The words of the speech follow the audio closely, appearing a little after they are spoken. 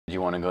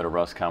you want to go to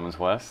Rust Commons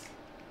West?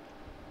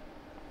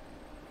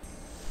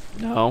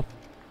 No.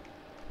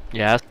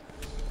 Yes.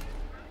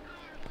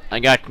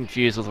 I got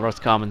confused with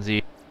Rust Commons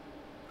E.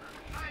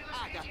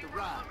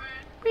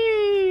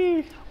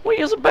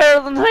 Wheels are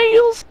better than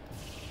heels!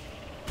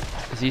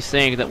 Is he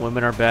saying that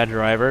women are bad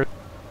drivers?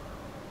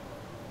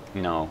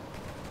 No.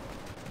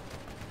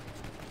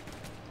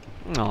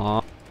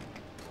 Aww.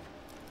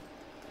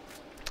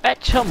 At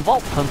Chum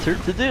Vault Hunter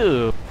to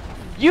do.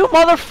 You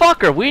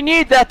motherfucker! We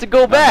need that to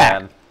go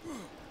back!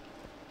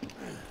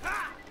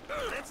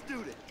 Let's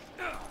do this.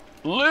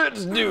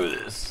 Let's do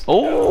this!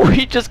 Oh,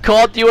 he just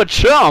called you a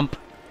chump!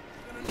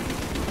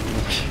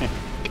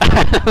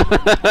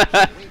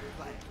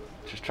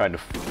 Just tried to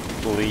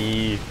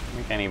flee.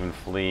 We can't even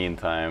flee in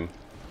time.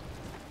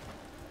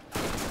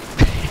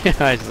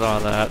 I saw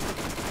that.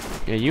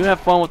 Yeah, you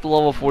have fun with the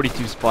level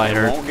 42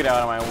 spider. Won't get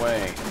out of my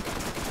way.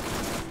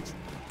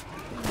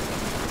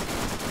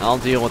 I'll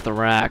deal with the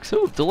racks.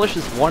 Ooh,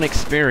 delicious one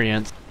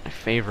experience. My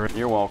favorite.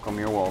 You're welcome,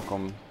 you're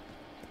welcome.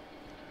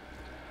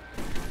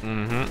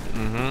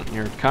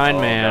 You're a kind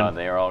man. Oh god,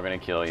 they are all gonna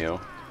kill you.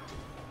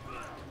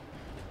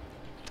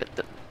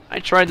 I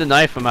tried to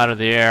knife him out of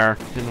the air.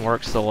 Didn't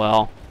work so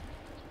well.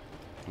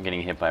 I'm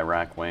getting hit by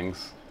rack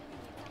wings.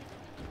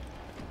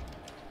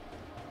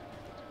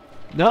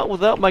 Not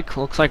without my...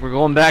 Looks like we're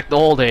going back to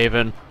Old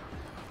Haven.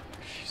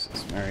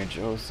 Jesus, Mary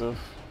Joseph.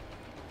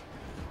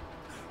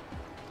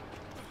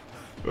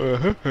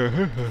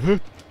 Do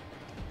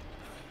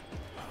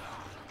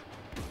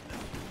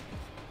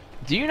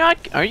you not...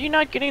 Are you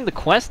not getting the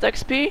quest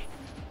XP?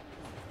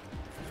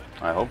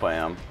 I hope I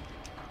am.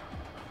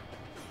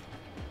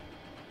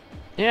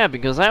 Yeah,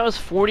 because I was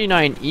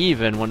 49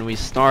 even when we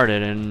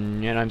started,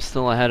 and yet I'm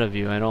still ahead of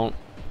you. I don't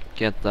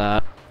get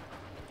that.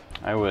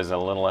 I was a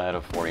little ahead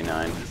of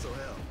 49.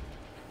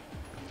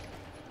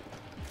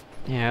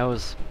 Yeah, I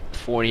was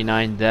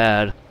 49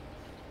 dead.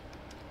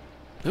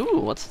 Ooh,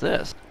 what's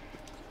this?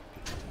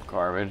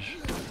 Garbage.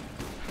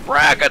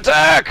 Rack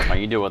attack! How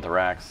you do with the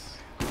racks?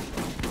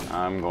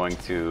 I'm going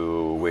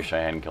to wish I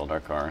hadn't killed our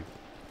car.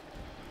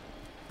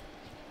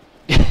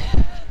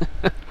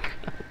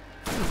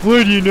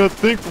 Why do you not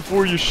think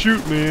before you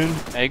shoot, man?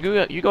 Hey,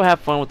 you go have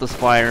fun with the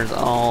spiders.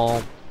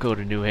 I'll go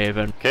to New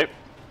Haven. Okay.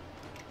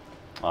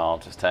 I'll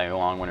just tag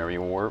along whenever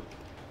you warp.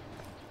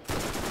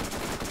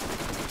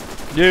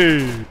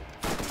 Yay!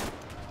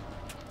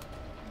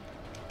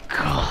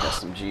 Got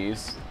some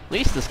G's. At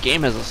least this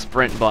game has a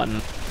sprint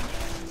button.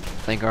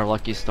 Thank our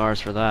lucky stars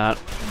for that.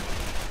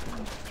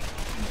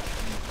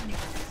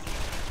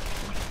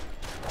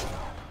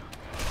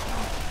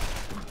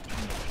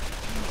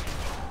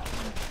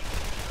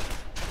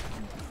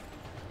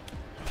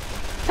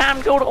 Time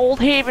to go to Old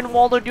Haven,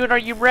 WaldoDude. Are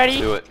you ready?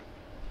 Do it.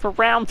 For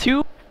round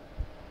 2?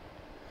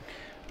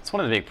 It's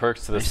one of the big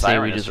perks to the I say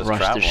siren. we is just rush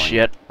to traveling.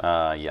 shit.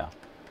 Yeah.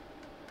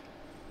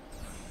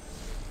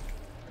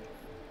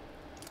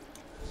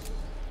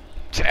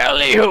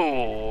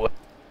 Tally-ho!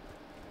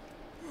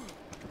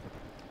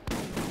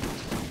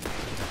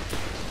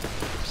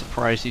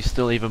 Surprised you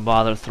still even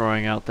bother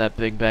throwing out that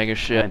big bag of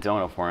shit. I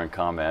don't if we're in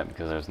combat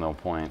because there's no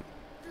point.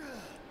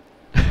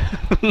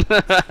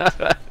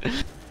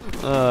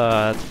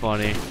 That's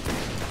funny.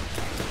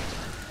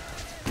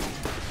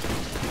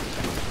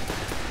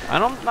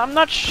 I'm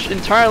not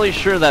entirely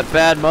sure that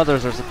bad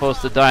mothers are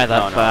supposed to die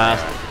that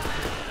fast.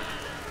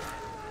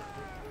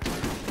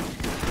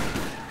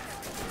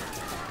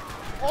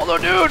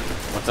 WaldoDude!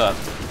 What's up?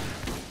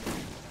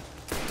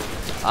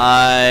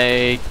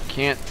 I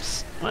can't.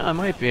 Well, I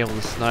might be able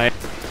to snipe.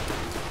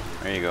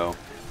 There you go.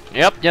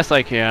 Yep, yes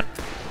I can.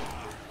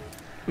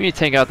 We need to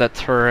take out that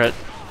turret.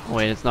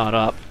 Wait, it's not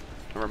up.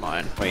 Never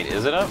mind. Wait,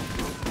 is it up?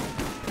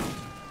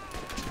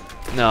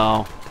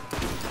 No.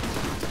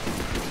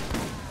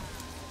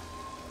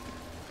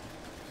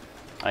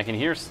 I can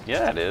hear.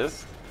 Yeah, it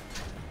is.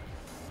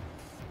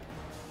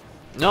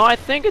 No, I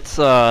think it's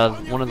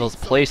one of those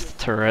placed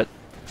turret.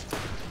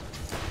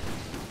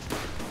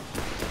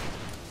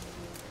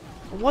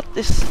 What?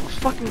 This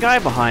fucking guy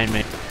behind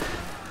me.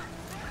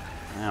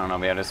 I don't know.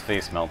 We had his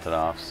face melted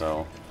off.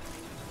 So.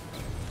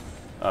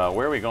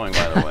 Where are we going,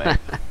 by the way?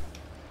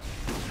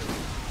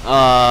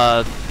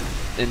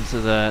 Into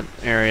the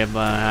area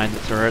behind the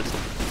turrets.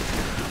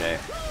 Okay.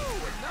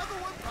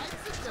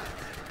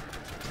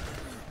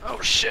 Oh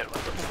shit,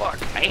 what the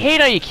fuck? I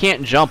hate how you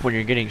can't jump when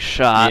you're getting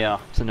shot. Yeah.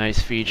 It's a nice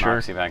feature.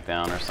 Knocks you back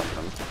down or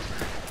something.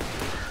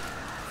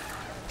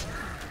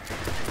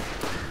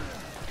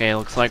 Okay,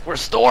 looks like we're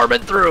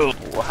storming through.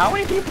 Well, how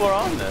many people are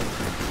on this?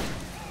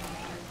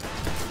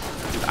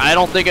 I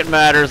don't think it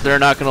matters. They're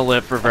not gonna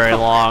live for very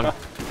long.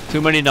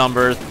 Too many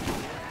numbers.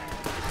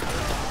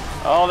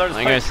 Oh, there's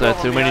like I said,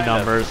 too many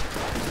numbers.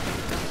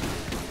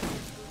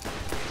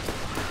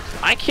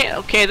 I can't.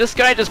 Okay, this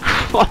guy just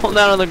crawled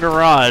out of the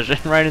garage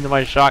and right into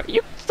my shot.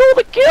 You stole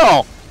the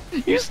kill.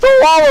 You stole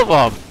all of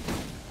them.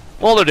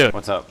 WaldoDude.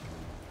 What's up?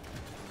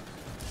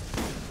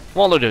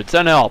 WaldoDude,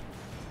 send help.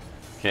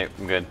 Okay,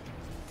 I'm good.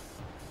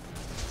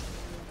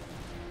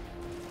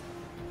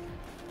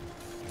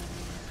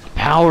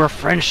 power of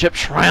friendship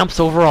triumphs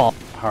over all.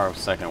 Power of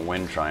second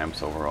wind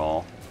triumphs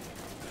overall.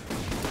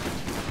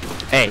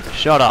 Hey,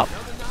 shut up.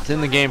 It's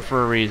in the game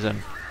for a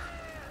reason.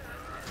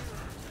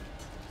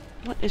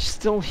 What is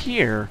still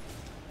here?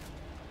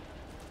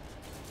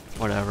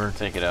 Whatever.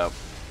 Take it up.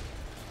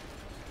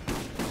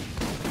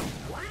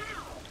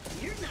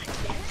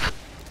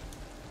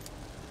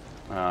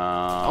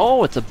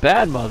 Oh, it's a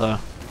bad mother.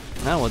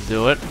 That would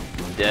do it.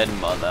 Dead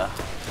mother.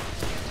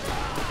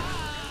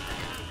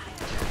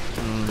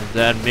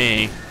 Dead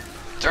me.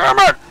 Damn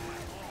it!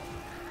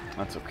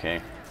 That's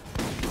okay.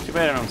 Too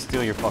bad I don't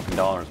steal your fucking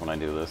dollars when I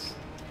do this.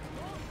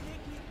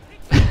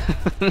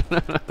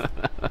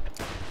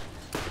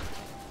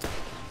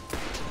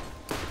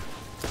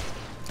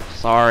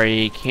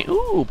 Sorry, can't.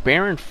 Ooh,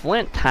 Baron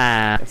Flint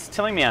time. It's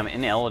telling me I'm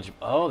ineligible.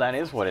 Oh, that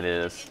is what it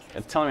is.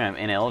 It's telling me I'm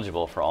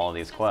ineligible for all of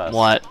these quests.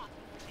 What?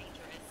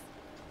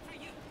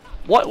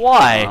 What?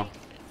 Why?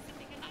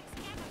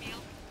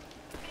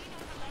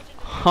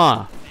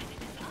 Huh.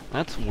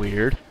 That's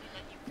weird.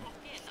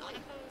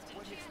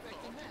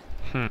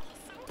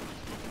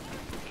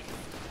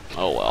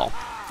 Oh well.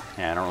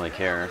 Yeah, I don't really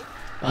care.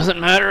 Doesn't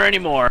matter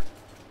anymore.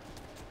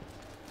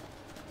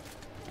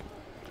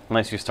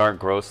 Unless you start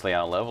grossly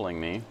out-leveling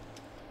me.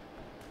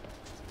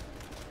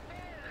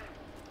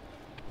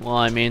 Well,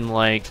 I mean,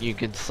 like, you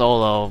could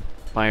solo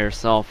by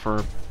yourself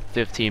for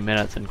 15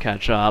 minutes and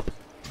catch up.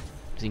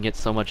 'Cause you can get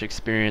so much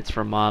experience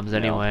from mobs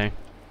anyway.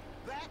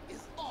 That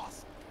is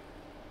awesome.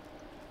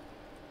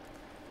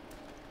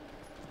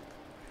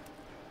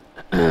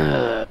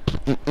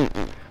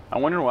 I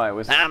wonder why it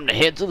was... Time to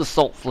head to the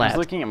salt I was flat.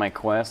 looking at my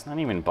quests, not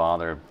even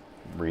bother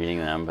reading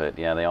them, but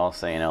yeah, they all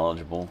say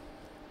ineligible.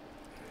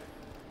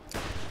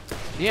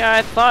 Yeah,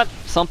 I thought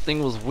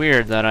something was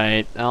weird that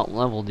I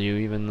out-leveled you,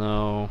 even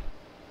though...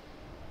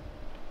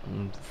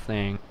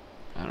 thing.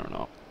 I don't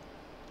know.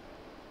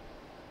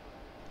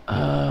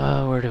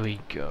 Where do we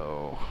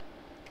go?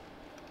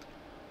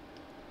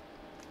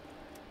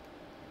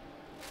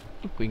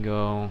 I think we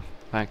go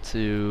back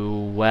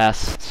to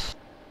west.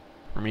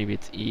 Or maybe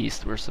it's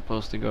east we're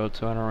supposed to go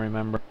to, I don't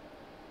remember.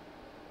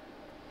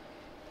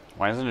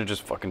 Why doesn't it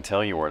just fucking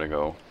tell you where to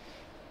go?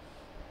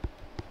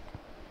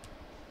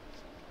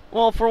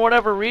 Well, for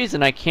whatever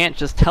reason, I can't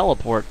just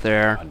teleport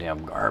there.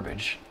 Goddamn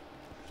garbage.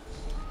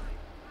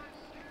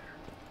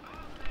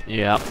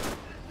 Yep.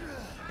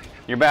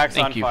 Your back's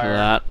on Thank you fire. for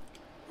that.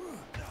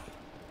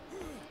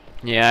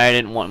 Yeah, I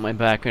didn't want my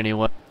back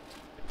anyway.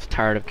 I was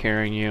tired of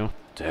carrying you.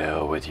 To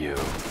hell with you.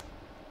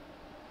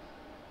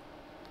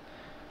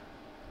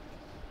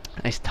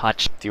 Nice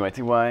touch.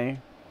 I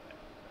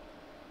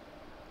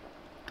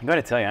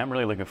gotta tell you, I'm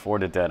really looking forward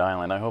to Dead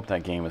Island. I hope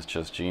that game is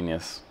just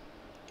genius.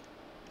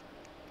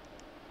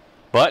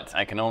 But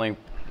I can only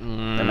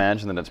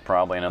imagine that it's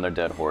probably another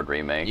Dead Horde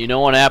remake. You know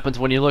what happens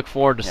when you look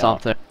forward to Yeah.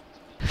 something.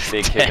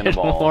 Big kick in the Dead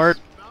balls. Horde,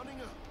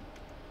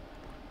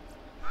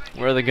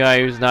 where the guy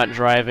who's not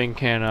driving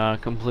can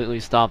completely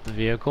stop the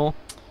vehicle.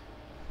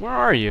 Where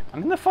are you?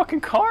 I'm in the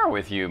fucking car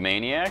with you,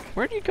 maniac.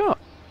 Where'd you go?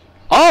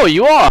 Oh,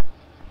 you are!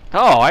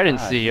 Oh, I didn't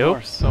God, see you you.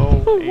 are so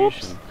Whoops.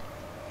 Asian.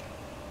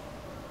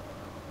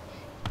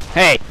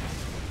 Hey!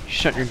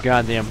 Shut your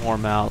goddamn whore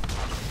mouth.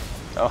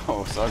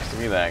 Oh, sucks to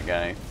be that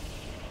guy.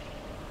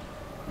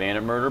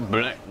 Bandit murder.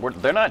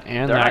 They're not.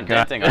 And they're that not guy.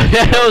 denting our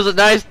It shield. was a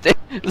nice day.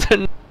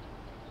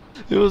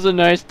 It was a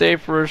nice day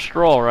for a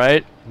stroll,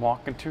 right?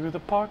 Walking to the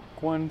park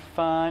one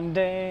fine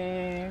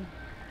day.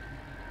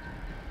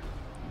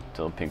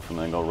 Till a pink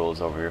flamingo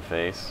rolls over your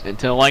face.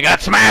 Until I got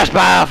smashed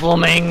by a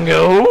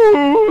flamingo.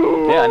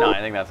 Yeah, no, I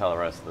think that's how the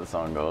rest of the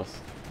song goes.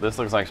 This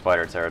looks like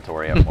spider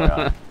territory,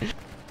 FYI.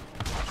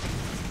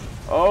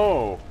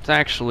 Oh! It's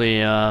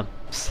actually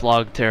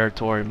slug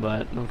territory,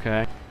 but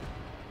okay.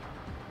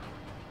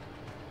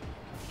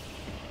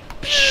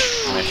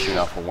 I'm gonna shoot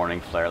off a warning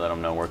flare, let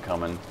them know we're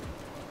coming.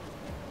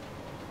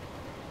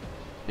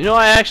 You know,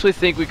 I actually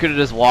think we could have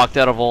just walked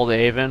out of Old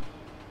Haven.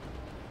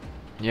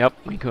 Yep,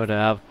 we could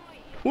have.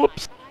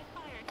 Whoops.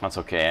 That's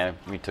okay,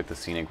 we took the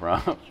scenic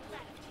route.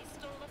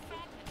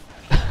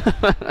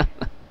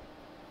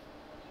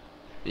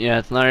 Yeah,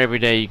 it's not every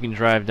day you can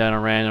drive down a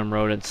random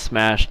road and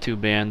smash two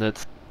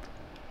bandits.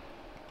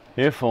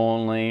 If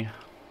only.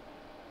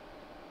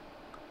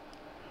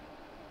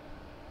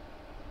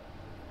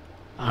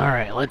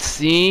 Alright, let's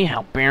see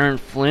how Baron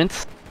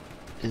Flint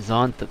is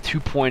on the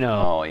 2.0.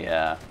 Oh,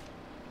 yeah.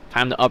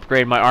 Time to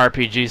upgrade my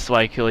RPG so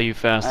I kill you I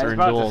faster was in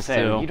about to duels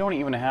say, too. you don't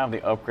even have the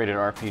upgraded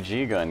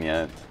RPG gun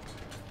yet.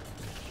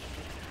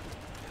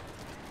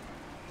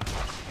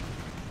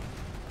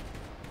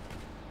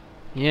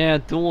 Yeah,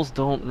 duels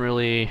don't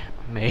really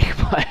make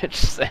much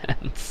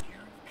sense.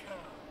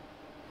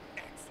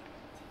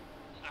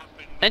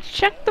 Let's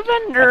check the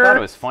vendor. I thought it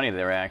was funny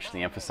they were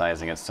actually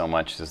emphasizing it so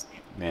much just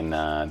in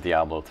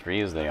Diablo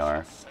 3 as they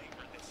are.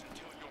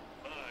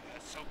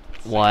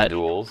 What?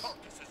 Duels.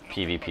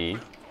 PvP.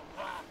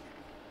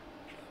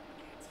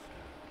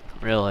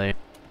 Really?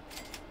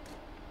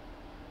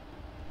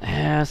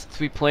 Yeah, since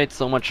we played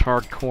so much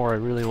hardcore, I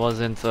really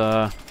wasn't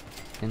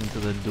into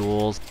the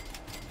duels.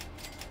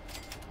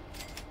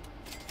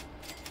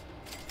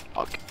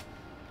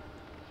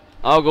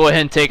 I'll go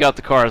ahead and take out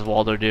the cars,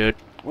 Waldo, dude.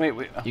 Wait.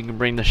 You can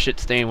bring the shit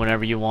stain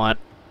whenever you want.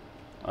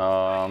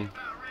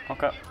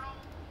 Okay.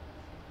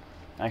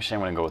 Actually,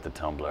 I'm gonna go with the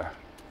tumbler.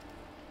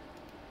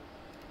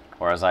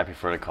 Or as I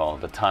prefer to call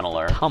it, the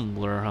tunneler.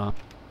 Tumbler, huh?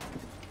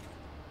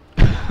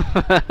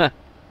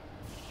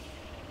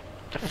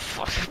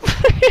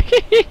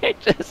 I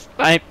just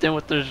sniped him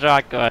with the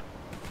shotgun.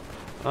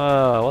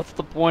 What's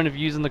the point of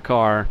using the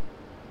car?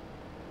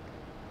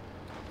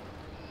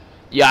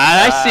 Yeah,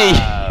 I see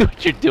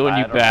what you're doing, you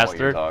I don't know what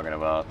you're bastard. talking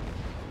about.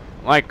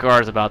 My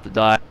car's about to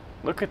die.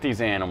 Look at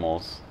these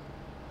animals.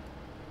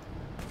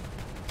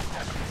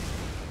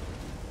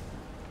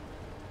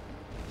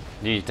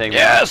 Did you take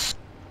Yes!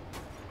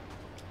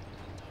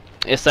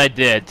 Yes, I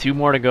did. 2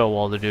 more to go,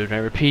 WaldoDude. I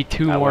repeat,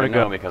 2 I more to wouldn't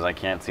know go. because I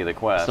can't see the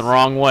quest. It's the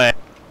wrong way.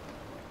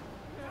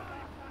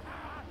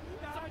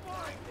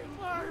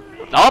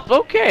 Oh,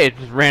 okay.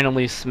 Just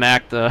randomly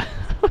smacked the...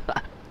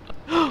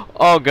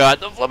 Oh god,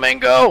 the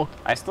flamingo!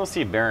 I still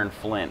see Baron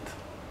Flint.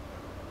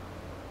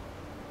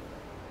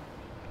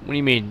 What do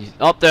you mean?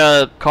 Oh,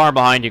 the car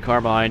behind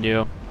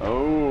you,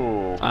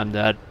 Oh. I'm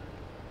dead.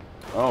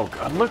 Oh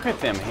god, look at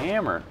them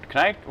hammered.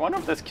 Can I wonder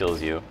if this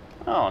kills you?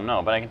 Oh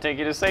no, but I can take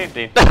you to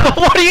safety.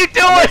 What are you I'm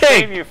gonna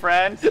save doing? you,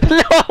 friend.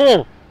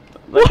 No!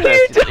 Look What at are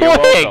you this. You're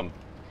doing? welcome.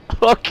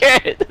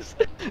 Okay,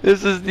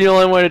 this is the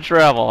only way to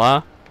travel,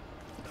 huh?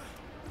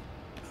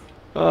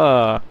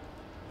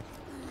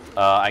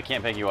 I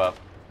can't pick you up.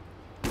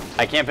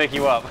 I can't pick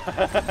you up.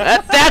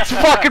 That's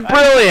fucking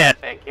brilliant!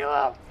 Pick you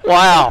up.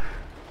 Wow.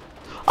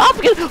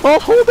 Oh,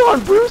 hold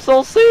on, Bruce,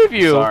 I'll save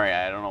you. Sorry,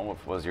 I don't know if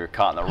it was you're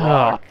caught in the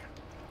rock.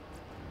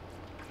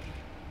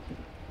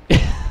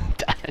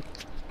 That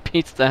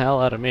beats the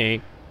hell out of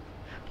me.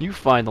 You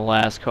find the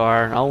last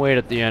car. I'll wait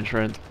at the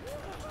entrance.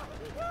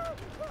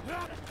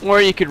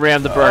 Or you could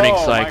ram the burning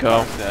Oh, my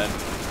psycho car's dead.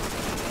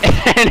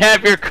 and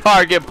have your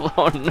car get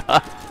blown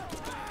up.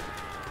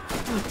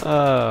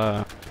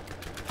 Oh,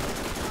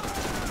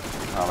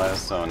 that is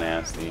so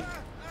nasty.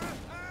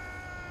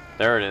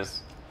 There it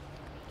is.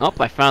 Oh,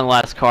 I found the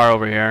last car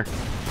over here.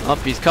 Oh,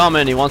 he's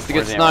coming. He wants to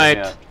get Where's he at?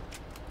 sniped.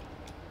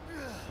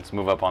 Let's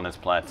move up on this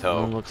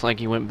plateau. Looks like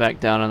he went back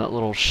down on that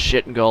little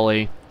shit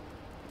gully.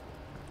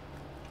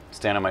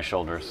 Stand on my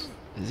shoulders.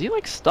 Is he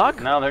like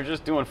stuck? No, they're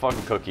just doing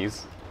fucking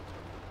cookies.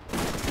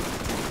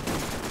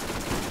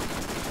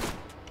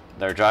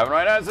 They're driving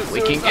right at us.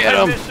 We can get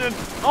him. Mission.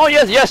 Oh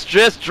yes,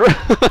 just.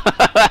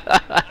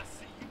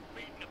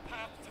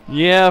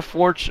 Yeah,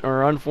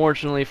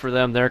 unfortunately for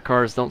them, their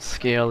cars don't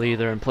scale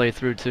either and play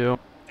through too.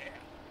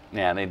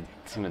 Yeah, they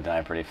seem to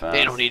die pretty fast.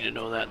 They don't need to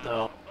know that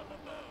though.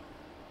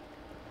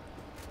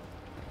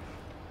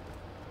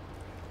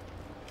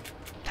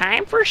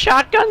 Time for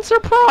shotgun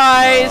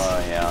surprise!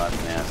 Oh yeah,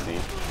 that's nasty.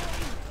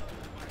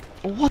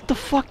 What the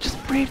fuck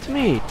just braved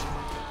me?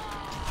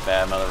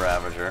 Bad Mother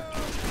Ravager.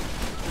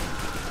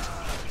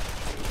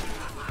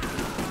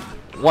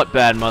 What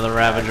bad Mother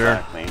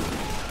Ravager? Exactly.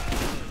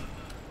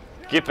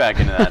 Get back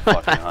into that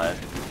fucking hut.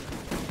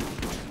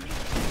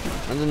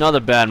 There's another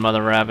bad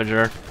Mother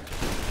Ravager.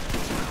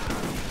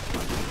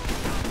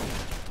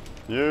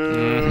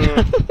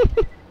 Yeah.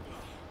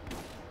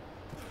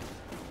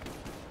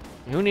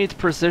 Who needs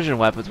precision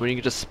weapons when you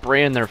can just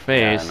spray in their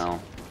face? Yeah, I know.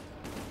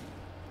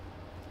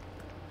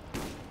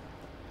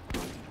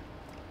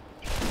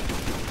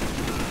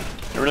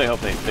 I really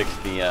hope they fix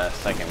the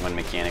second wind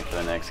mechanic for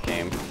the next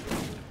game.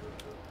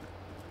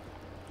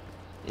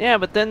 Yeah,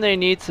 but then they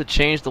need to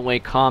change the way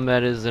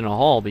combat is in a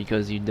hull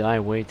because you die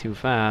way too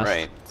fast.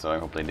 Right, so I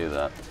hope they do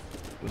that.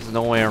 There's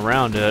no way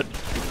around it.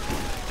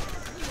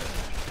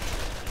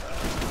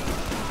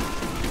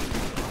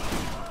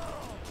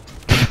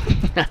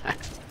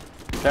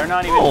 They're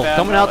not even bad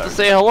coming out to mothers.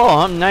 say hello,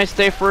 huh? Nice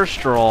day for a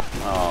stroll.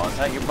 Oh, is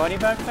that your buddy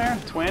back there?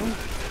 Twin?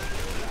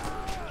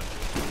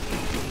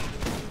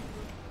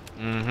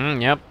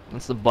 Mm-hmm, yep.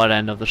 That's the butt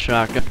end of the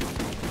shotgun.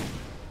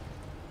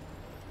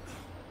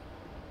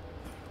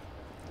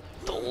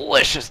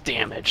 Delicious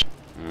damage.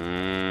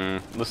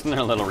 Listen to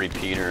their little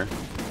repeater.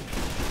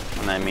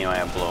 And I mean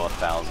I blow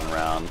 1,000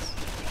 rounds.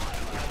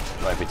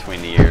 Right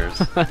between the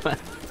ears.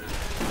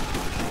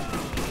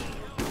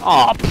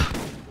 Oh,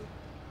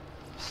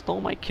 stole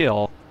my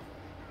kill.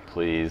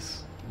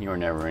 Please. You were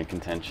never in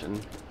contention.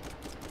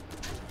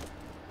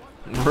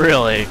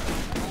 Really?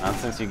 Not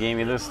since you gave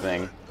me this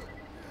thing.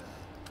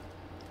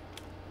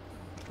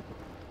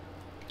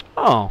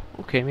 Oh,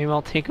 okay, maybe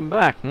I'll take him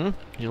back, hmm?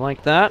 You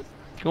like that?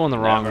 Going the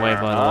wrong way,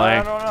 by the way.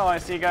 I don't know. I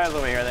see guys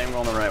over here. They're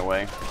going the right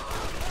way.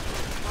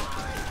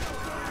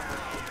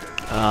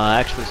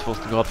 Actually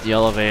supposed to go up the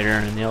elevator,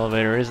 and the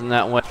elevator isn't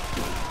that way.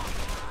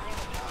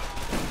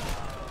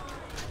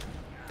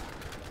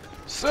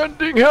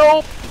 Sending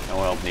help!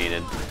 No help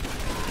needed.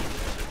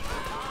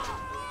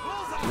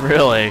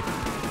 Really?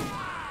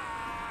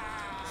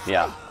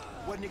 Yeah.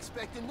 Wasn't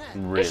expecting that.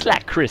 Really. It's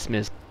like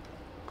Christmas.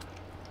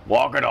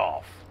 Walk it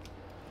off.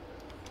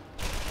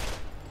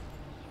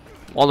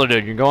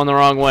 WaldoDude, you're going the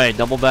wrong way.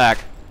 Double back.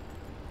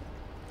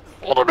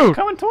 WaldoDude!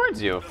 Coming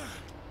towards you.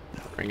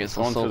 Bring us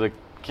Going through the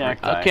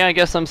Cacti. Okay, I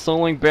guess I'm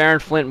soloing Baron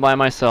Flint by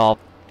myself.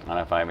 I don't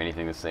know if I have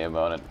anything to say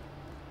about it.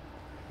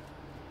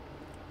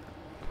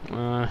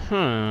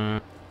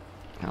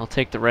 I'll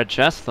take the red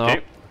chest though.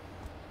 Okay.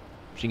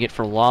 What you get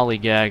for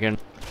lollygagging?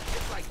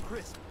 It's like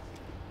crisp.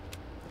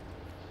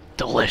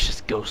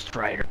 Delicious Ghost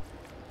Rider.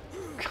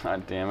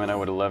 God damn it! I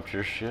would have left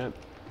your shit.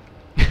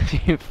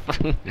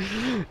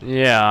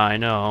 Yeah, I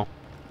know.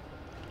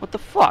 What the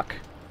fuck?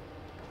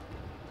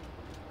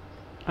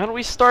 How do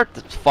we start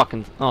this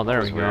fucking... Oh, there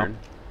we That was go. weird.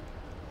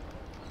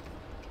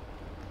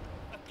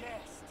 A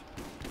guest.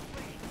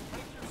 Please,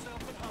 make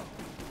yourself at home.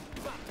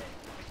 Stop it.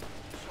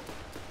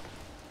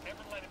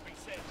 Never let it be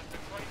said that the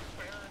great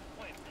Baron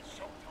Flint is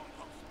short on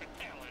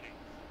hospitality.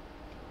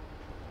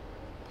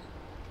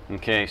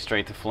 Okay,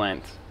 straight to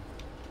Flint.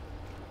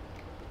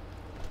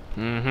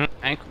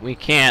 We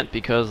can't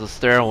because the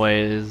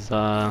stairway is,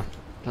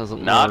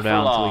 doesn't Not lower for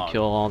down until long. we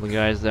kill all the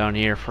guys down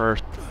here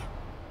first.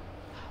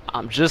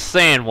 I'm just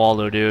saying,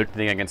 Waldo, dude.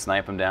 Think I can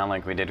snipe him down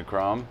like we did to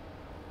Chrome?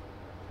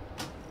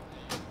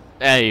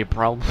 Hey, you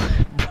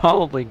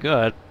probably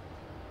good.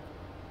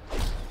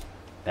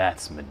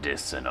 That's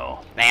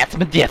medicinal. That's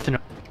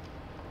medicinal.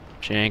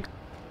 Jinx.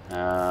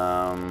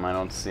 I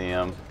don't see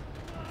him.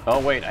 Oh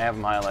wait, I have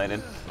him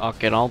highlighted.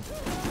 Okay, I'll...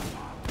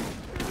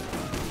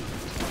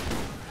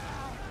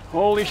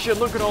 Holy shit,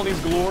 look at all these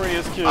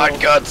glorious kills. I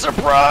got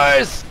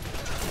surprise!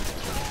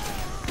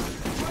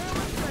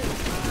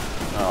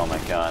 Oh my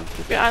god.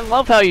 Yeah, I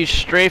love how you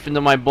strafe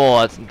into my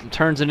bullets and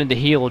turns it into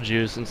heal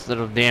juice instead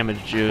of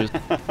damage juice.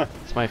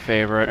 It's my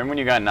favorite. Remember when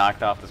you got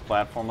knocked off this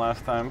platform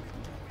last time?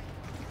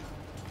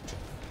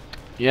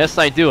 Yes,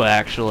 I do,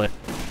 actually.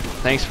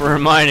 Thanks for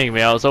reminding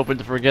me. I was hoping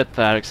to forget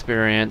that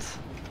experience.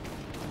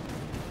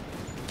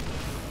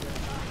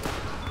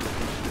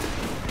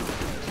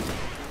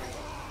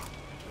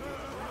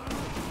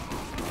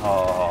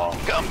 Oh,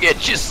 Come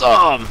get you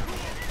some!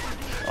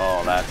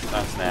 oh,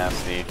 that's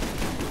nasty.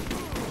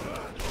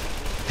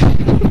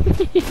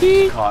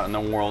 Caught in the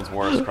world's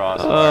worst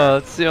crossfire.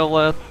 Let's see how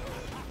left.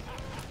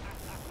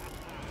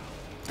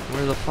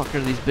 Where the fuck are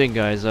these big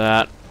guys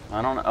at?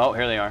 I don't know. Oh,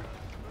 here they are.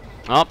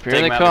 Oh, here Take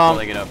they them out come. before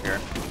they get up here.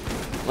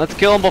 Let's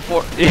kill them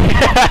before.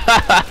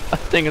 I'm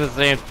thinking the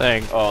same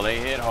thing. Oh, they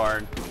hit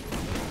hard.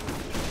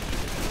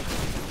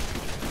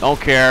 Don't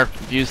care.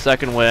 View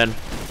second win.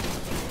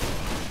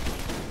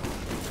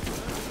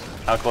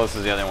 How close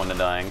is the other one to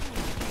dying?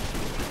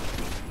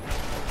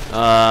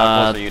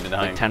 How close are you to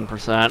dying? Like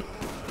 10%.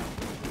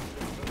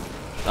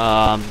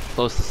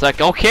 Close to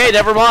second. Okay,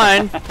 never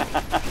mind.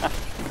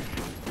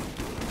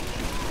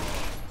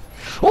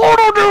 Oh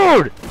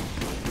no, dude!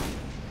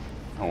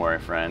 Don't worry,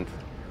 friend.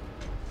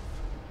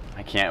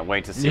 I can't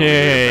wait to see what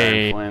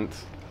Yay. you do, Baron Flint.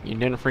 You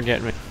didn't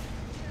forget me.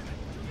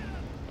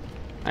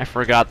 I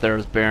forgot there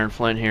was Baron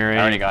Flint here. I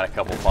already got a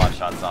couple pot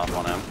shots off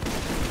on him.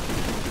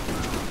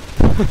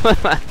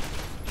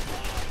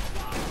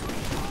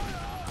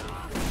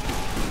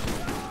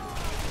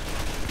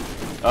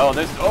 Oh,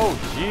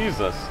 oh,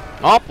 Jesus.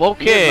 Oh,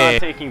 He is okay. not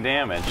taking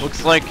damage.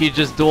 Looks like he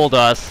just dueled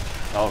us.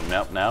 Oh,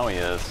 nope, now he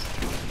is.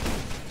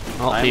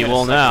 Well, I'm he gonna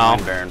will second now.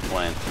 win Baron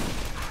Flint.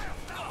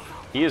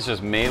 He is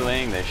just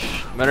meleeing this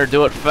Better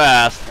do it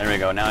fast. There we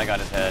go, now I got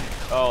his head.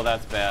 Oh,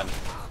 that's bad.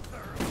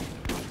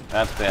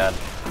 That's bad.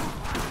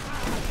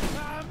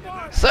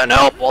 Send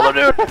help,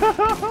 WaldoDude!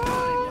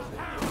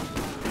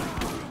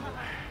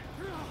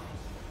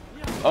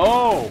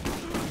 Oh!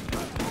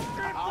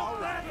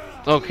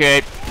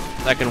 Okay,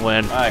 second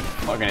win. I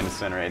fucking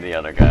incinerated the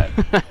other guy.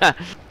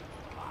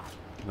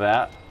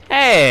 That?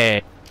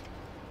 Hey!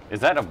 Is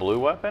that a blue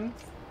weapon?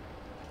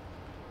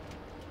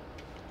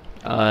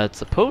 It's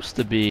supposed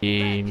to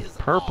be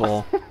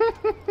purple.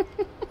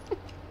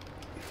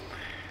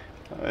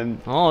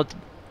 And Oh, it's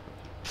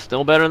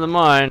still better than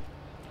mine.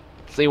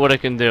 See what it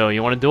can do.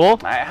 You want to duel?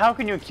 how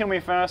can you kill me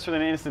faster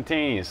than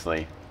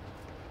instantaneously?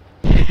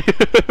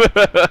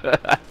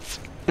 That's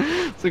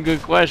a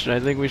good question. I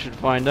think we should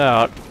find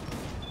out.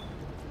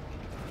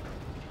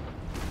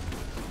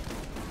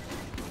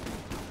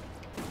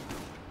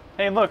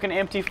 Hey, look, an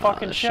empty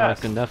fucking The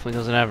chest. shotgun definitely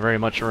doesn't have very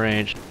much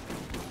range.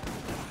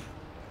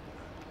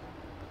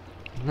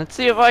 Let's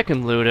see if I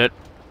can loot it.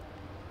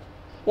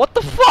 What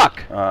the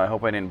fuck? I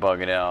hope I didn't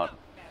bug it out.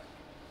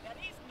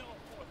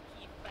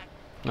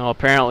 No,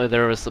 apparently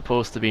there was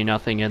supposed to be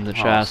nothing in the Oh,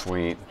 chest.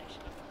 sweet.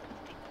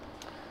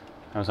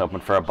 I was hoping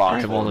for a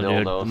box full of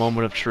Dude, the dildos.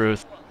 moment of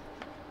truth.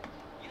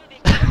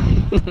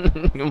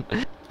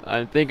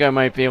 I think I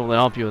might be able to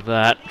help you with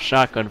that.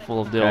 Shotgun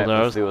full of Okay, let's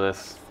dildos. do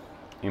this.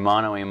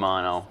 Imano,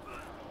 Imano.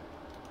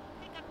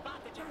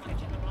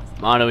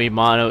 Mano y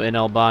mano in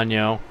el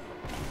baño.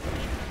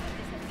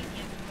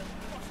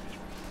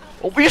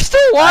 Oh, you're still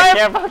I alive?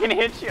 can't fucking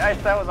hit you.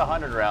 That was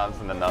 100 rounds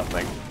into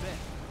nothing.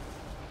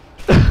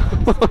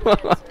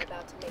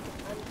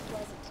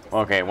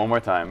 Okay, one more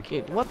time.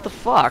 Okay, what the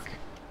fuck?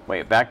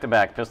 Wait, back to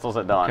back, pistols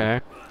at dawn.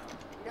 Okay.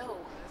 No,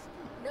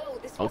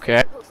 this Okay.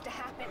 wasn't supposed to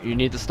happen. You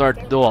need to start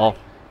the duel.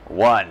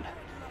 1,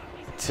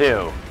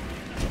 2.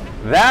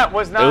 That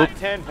was not Oop.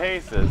 10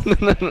 paces.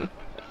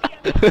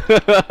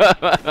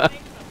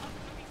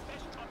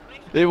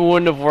 It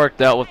wouldn't have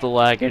worked out with the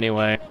lag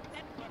anyway.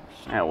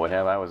 Yeah, would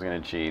have. I was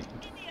gonna cheat.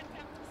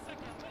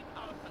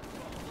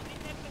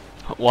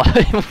 What?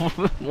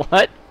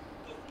 What?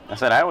 I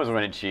said I was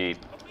gonna cheat.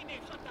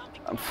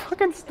 I'm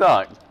fucking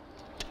stuck.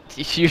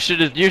 You should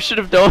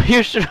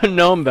have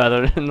known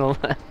better than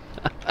the.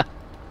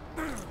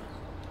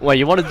 Wait,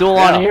 you want to duel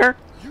on Yeah. here?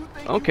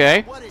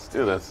 Okay. Let's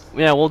do this.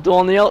 Yeah, we'll duel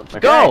on the Okay.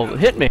 Go!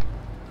 Hit me.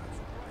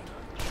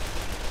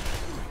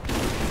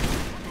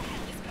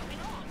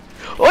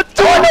 What?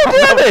 Do I no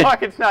damage?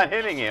 Fuck, it's not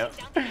hitting you.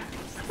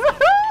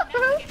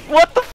 What the?